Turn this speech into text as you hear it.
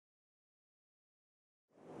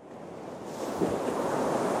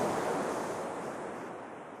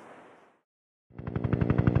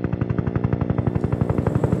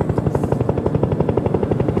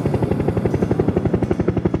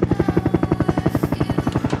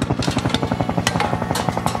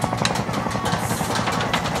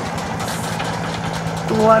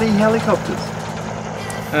bloody helicopters.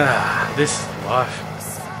 Ah, this is life.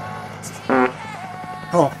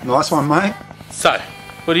 Oh, nice one, mate. So,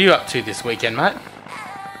 what are you up to this weekend, mate?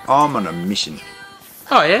 I'm on a mission.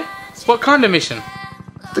 Oh yeah? What kind of mission?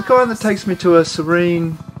 The kind that takes me to a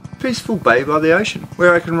serene, peaceful bay by the ocean,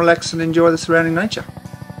 where I can relax and enjoy the surrounding nature.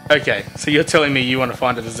 Okay, so you're telling me you want to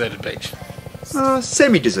find a deserted beach?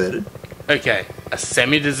 Semi-deserted. Okay, a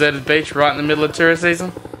semi-deserted beach right in the middle of tourist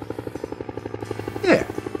season? Yeah.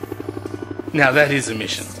 Now that is a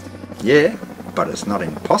mission. Yeah, but it's not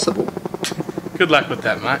impossible. Good luck with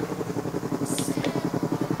that, mate.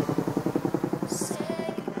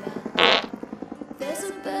 There's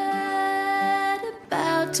a bird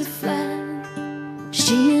about to fly.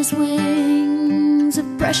 She has wings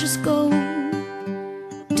of precious gold.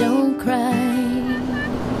 Don't cry.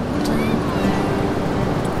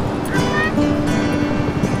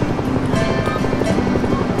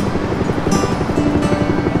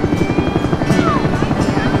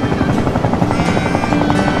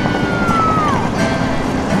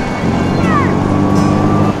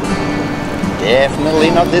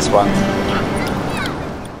 Definitely not this one.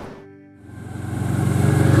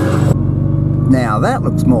 Now that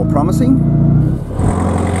looks more promising.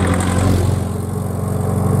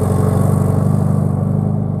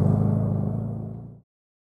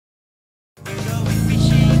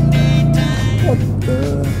 What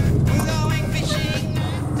the?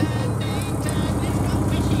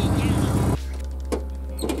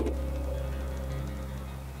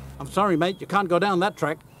 I'm sorry, mate, you can't go down that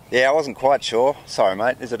track. Yeah, I wasn't quite sure. Sorry,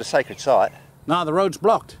 mate. Is it a sacred site? No, the road's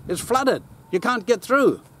blocked. It's flooded. You can't get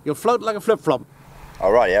through. You'll float like a flip-flop.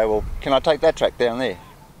 All right, yeah. Well, can I take that track down there?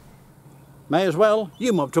 May as well.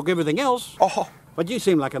 You mob took everything else. Oh, But you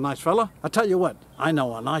seem like a nice fella. I tell you what, I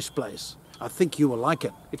know a nice place. I think you will like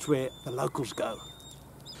it. It's where the locals go.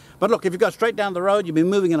 But look, if you go straight down the road, you'll be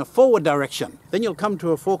moving in a forward direction. Then you'll come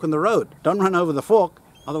to a fork in the road. Don't run over the fork,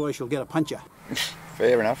 otherwise you'll get a puncture.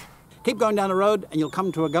 fair enough. Keep going down the road and you'll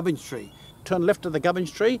come to a gubbins tree. Turn left to the gubbins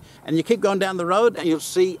tree and you keep going down the road and you'll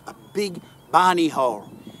see a big barney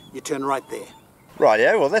hole. You turn right there. Right,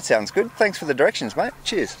 yeah. Well, that sounds good. Thanks for the directions, mate.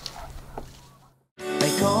 Cheers.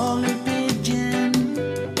 They call me pigeon.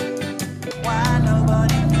 Why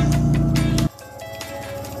nobody knew?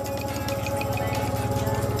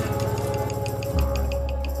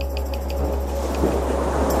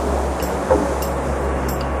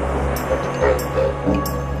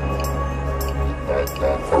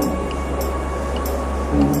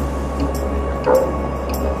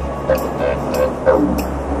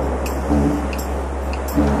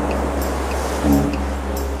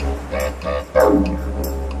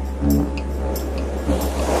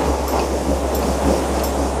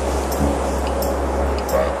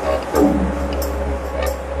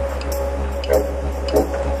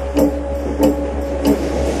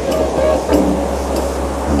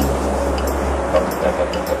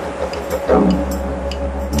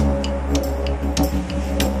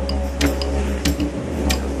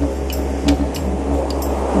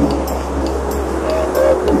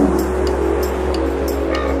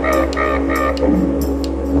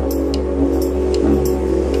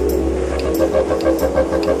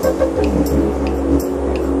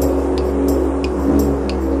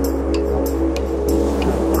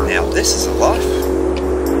 Now, this is a life.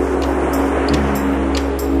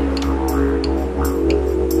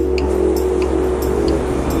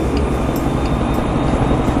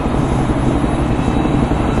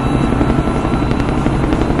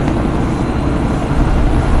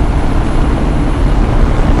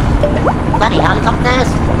 Bloody helicopters!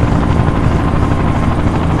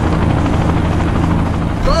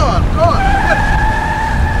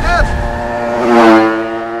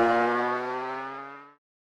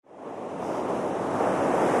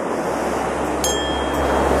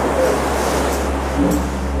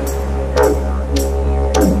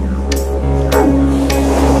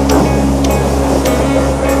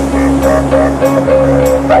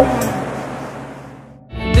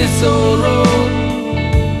 This old road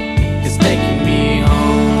is taking me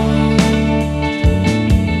home.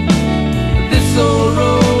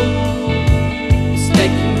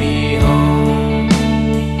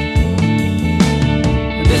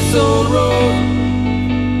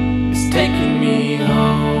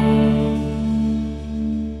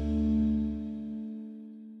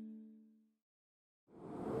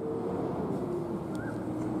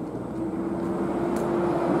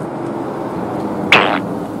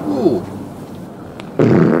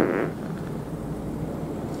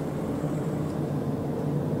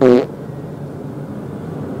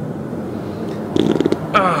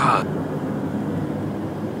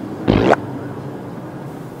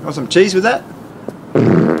 Want some cheese with that?